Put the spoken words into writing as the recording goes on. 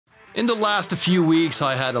In the last few weeks,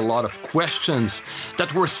 I had a lot of questions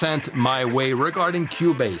that were sent my way regarding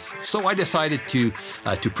Cubase, so I decided to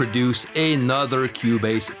produce another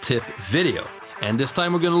Cubase tip video. And this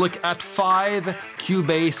time we're going to look at 5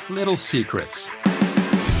 Cubase little secrets.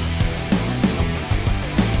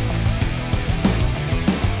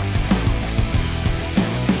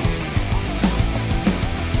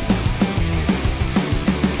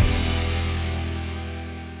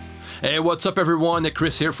 Hey, what's up everyone?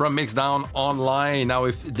 Chris here from MIXDOWN Online. Now,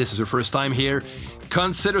 if this is your first time here,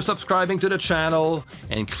 consider subscribing to the channel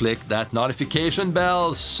and click that notification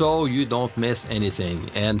bell so you don't miss anything.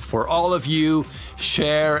 And for all of you,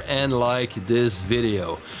 share and like this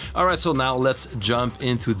video. All right, so now let's jump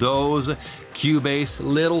into those Cubase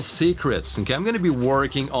little secrets. Okay, I'm going to be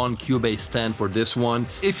working on Cubase 10 for this one.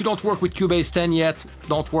 If you don't work with Cubase 10 yet,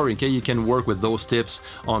 don't worry. Okay, you can work with those tips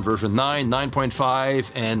on version 9, 9.5,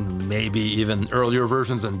 and maybe even earlier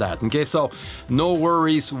versions than that. Okay, so no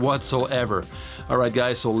worries whatsoever. All right,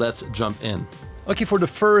 guys, so let's jump in. Okay, for the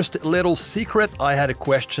first little secret, I had a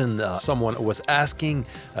question. Someone was asking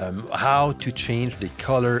how to change the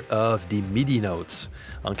color of the MIDI notes.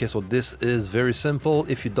 Okay, so this is very simple.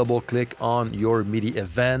 If you double click on your MIDI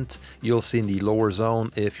event, you'll see in the lower zone,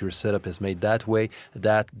 if your setup is made that way,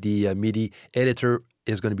 that the MIDI editor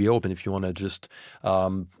is going to be open. If you want to just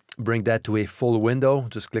bring that to a full window,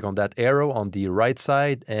 just click on that arrow on the right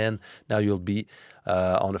side, and now you'll be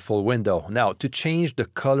on a full window. Now, to change the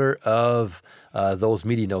color of those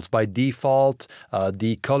MIDI notes, by default,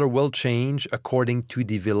 the color will change according to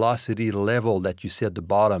the velocity level that you see at the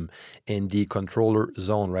bottom in the controller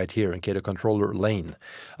zone right here, okay, the controller lane.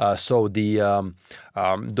 So the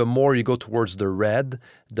more you go towards the red,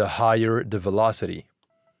 the higher the velocity.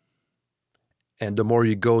 And the more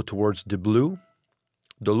you go towards the blue,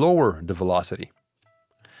 the lower the velocity.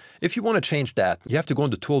 If you want to change that, you have to go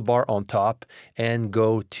in the toolbar on top and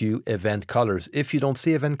go to Event Colors. If you don't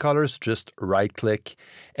see Event Colors, just right-click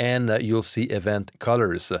and you'll see Event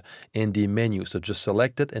Colors in the menu. So just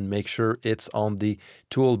select it and make sure it's on the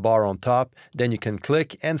toolbar on top. Then you can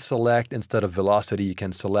click and select, instead of velocity, you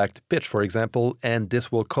can select pitch, for example, and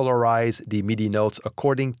this will colorize the MIDI notes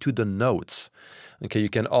according to the notes. Okay, you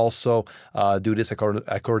can also do this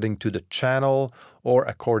according to the channel or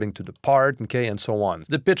according to the part, okay, and so on.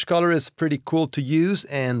 The pitch color is pretty cool to use,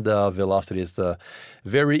 and velocity is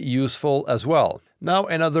very useful as well. Now,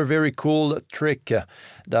 another very cool trick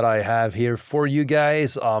that I have here for you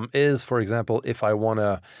guys is, for example, if I want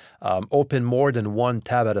to open more than one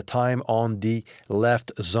tab at a time on the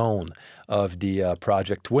left zone of the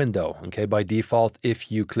project window. Okay, by default,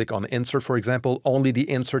 if you click on Insert, for example, only the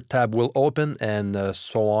Insert tab will open, and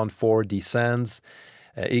so on for the sends,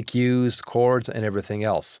 EQs, chords, and everything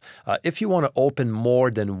else. If you want to open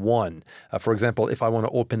more than one, for example, if I want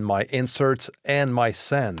to open my inserts and my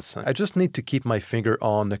sends, I just need to keep my finger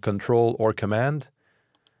on the Control or Command,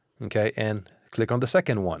 okay, and click on the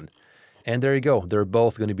second one. And there you go. They're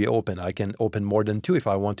both going to be open. I can open more than 2 if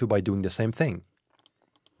I want to by doing the same thing.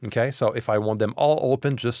 Okay, so if I want them all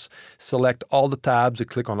open, just select all the tabs,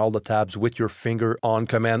 click on all the tabs with your finger on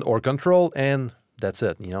Command or Control, and that's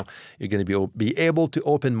it. You know, you're going to be able to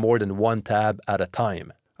open more than one tab at a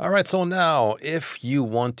time. All right, so now if you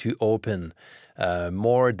want to open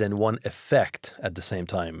more than one effect at the same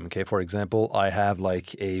time, okay, for example, I have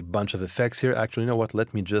like a bunch of effects here. Actually, you know what?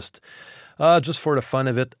 Let me just for the fun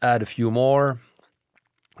of it, add a few more.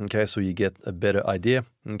 Okay, so you get a better idea.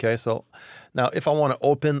 Okay, so now if I want to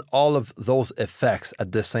open all of those effects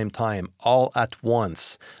at the same time, all at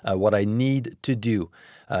once, what I need to do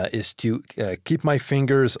is to keep my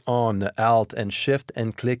fingers on Alt and Shift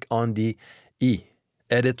and click on the E,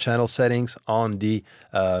 Edit Channel Settings on the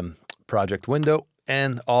project window,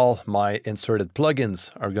 and all my inserted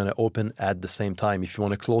plugins are going to open at the same time. If you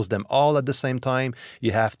want to close them all at the same time,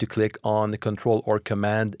 you have to click on the Control or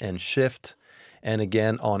Command and Shift, and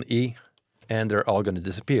again on E, and they're all going to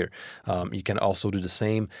disappear. You can also do the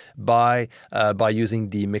same by using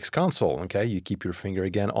the Mix Console. Okay, you keep your finger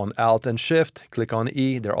again on Alt and Shift, click on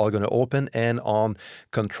E, they're all going to open, and on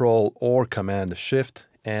Control or Command Shift,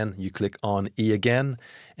 and you click on E again,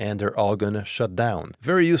 and they're all going to shut down.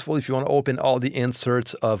 Very useful if you want to open all the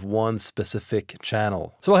inserts of one specific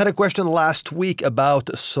channel. So I had a question last week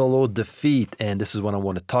about solo defeat, and this is what I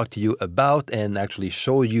want to talk to you about and actually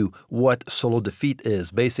show you what solo defeat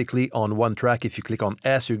is. Basically, on one track, if you click on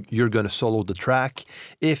S, you're going to solo the track.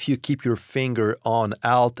 If you keep your finger on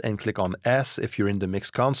Alt and click on S, if you're in the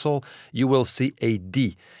Mix Console, you will see a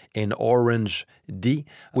D, an orange D,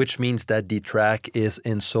 which means that the track is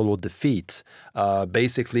in solo defeat.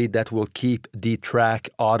 Basically, basically that will keep the track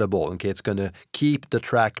audible. Okay, it's going to keep the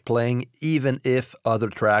track playing even if other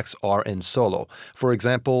tracks are in solo. For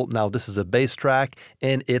example, now this is a bass track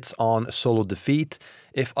and it's on solo defeat.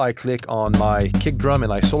 If I click on my kick drum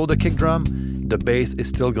and I solo the kick drum, the bass is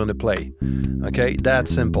still going to play. Okay,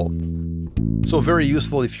 that's simple. So very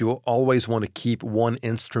useful if you always want to keep one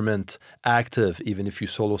instrument active, even if you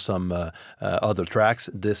solo some other tracks.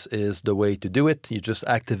 This is the way to do it. You just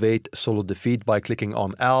activate solo defeat by clicking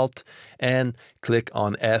on Alt and click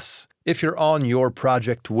on S. If you're on your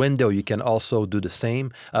project window, you can also do the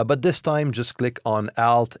same, but this time just click on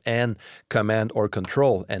Alt and Command or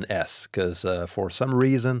Control and S, because for some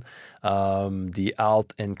reason the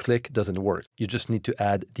Alt and click doesn't work. You just need to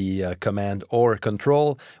add the Command or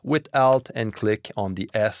Control with Alt and click on the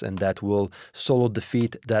S, and that will solo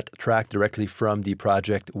defeat that track directly from the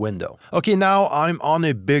project window. Okay, now I'm on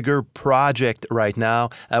a bigger project right now,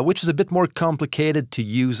 which is a bit more complicated to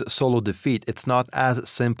use solo defeat. It's not as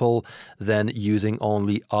simple than using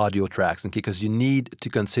only audio tracks, okay, because you need to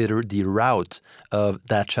consider the route of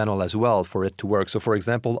that channel as well for it to work. So for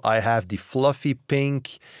example, I have the fluffy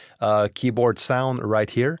pink keyboard sound right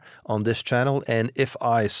here on this channel, and if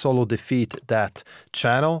I solo defeat that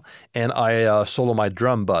channel and I solo my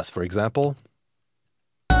drum bus, for example,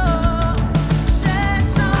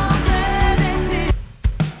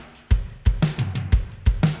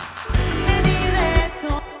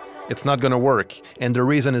 it's not going to work. And the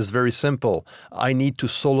reason is very simple. I need to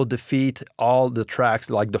solo defeat all the tracks,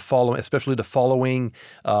 like the following, especially the following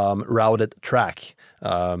routed track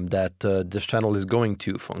that this channel is going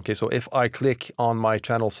to. Okay, so if I click on my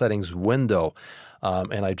channel settings window,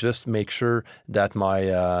 and I just make sure that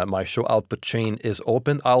my show output chain is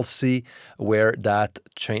open, I'll see where that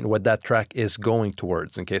chain, what that track is going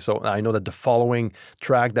towards. Okay, so I know that the following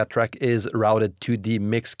track, that track is routed to the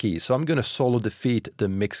mix keys. So I'm going to solo defeat the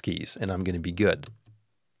mix keys and I'm going to be good.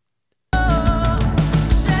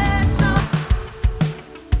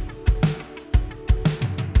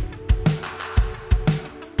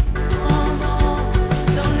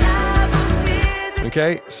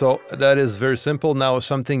 Okay, so that is very simple. Now,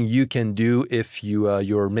 something you can do if you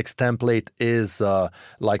your mix template is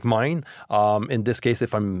like mine. In this case,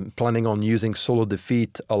 if I'm planning on using solo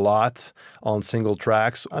defeat a lot on single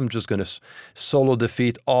tracks, I'm just going to solo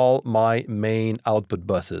defeat all my main output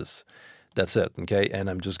buses. That's it, okay? And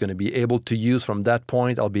I'm just going to be able to use, from that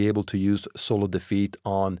point, I'll be able to use solo defeat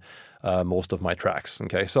on most of my tracks,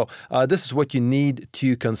 okay? So this is what you need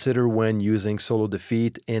to consider when using solo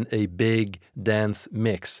defeat in a big, dense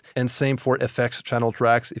mix. And same for effects channel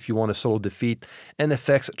tracks. If you want to solo defeat an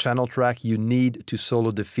effects channel track, you need to solo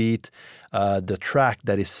defeat the track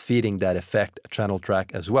that is feeding that effect channel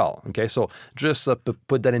track as well, okay? So just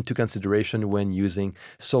put that into consideration when using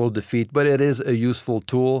solo defeat, but it is a useful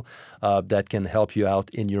tool that can help you out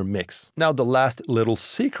in your mix. Now, the last little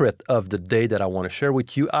secret of the day that I want to share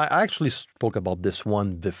with you, I actually spoke about this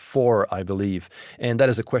one before, I believe, and that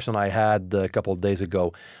is a question I had a couple of days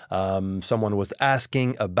ago. Someone was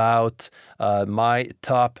asking about my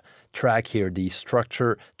top track here, the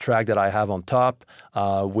structure track that I have on top,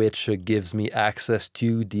 which gives me access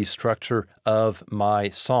to the structure of my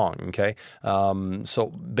song, okay? So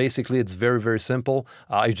basically it's very, very simple.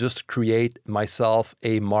 I just create myself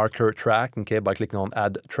a marker track, okay, by clicking on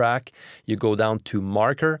Add Track. You go down to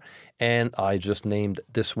Marker, and I just named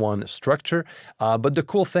this one Structure. But the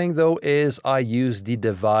cool thing though is I use the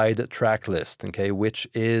Divide track list, okay, which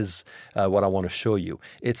is what I want to show you.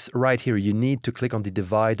 It's right here. You need to click on the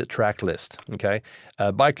Divide track list, okay?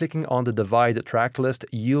 By clicking on the Divide track list,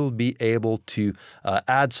 you'll be able to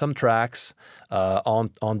add some tracks on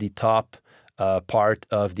the top part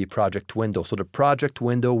of the project window. So the project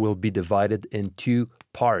window will be divided in two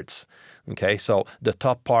parts. Okay, so the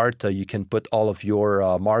top part, you can put all of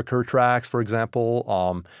your marker tracks, for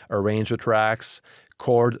example, arranger tracks,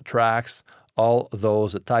 chord tracks, all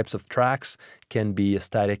those types of tracks can be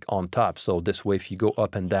static on top. So this way, if you go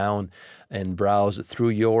up and down and browse through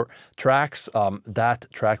your tracks, that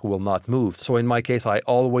track will not move. So in my case, I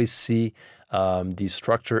always see the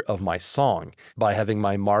structure of my song by having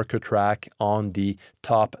my marker track on the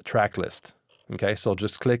top track list. Okay, so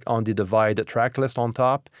just click on the Divide track list on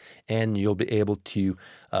top, and you'll be able to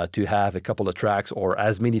have a couple of tracks or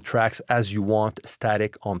as many tracks as you want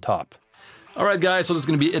static on top. All right, guys, so that's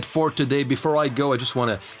going to be it for today. Before I go, I just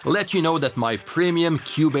want to let you know that my premium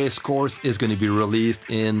Cubase course is going to be released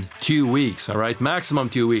in 2 weeks, all right? Maximum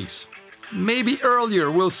 2 weeks. maybe earlier,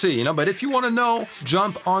 we'll see, you know. But if you want to know,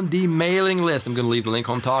 jump on the mailing list. I'm going to leave the link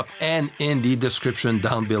on top and in the description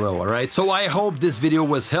down below, all right? So I hope this video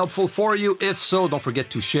was helpful for you. If so, don't forget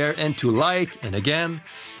to share and to like. And again,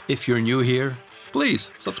 if you're new here,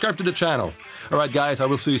 please subscribe to the channel. All right, guys, I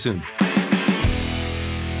will see you soon.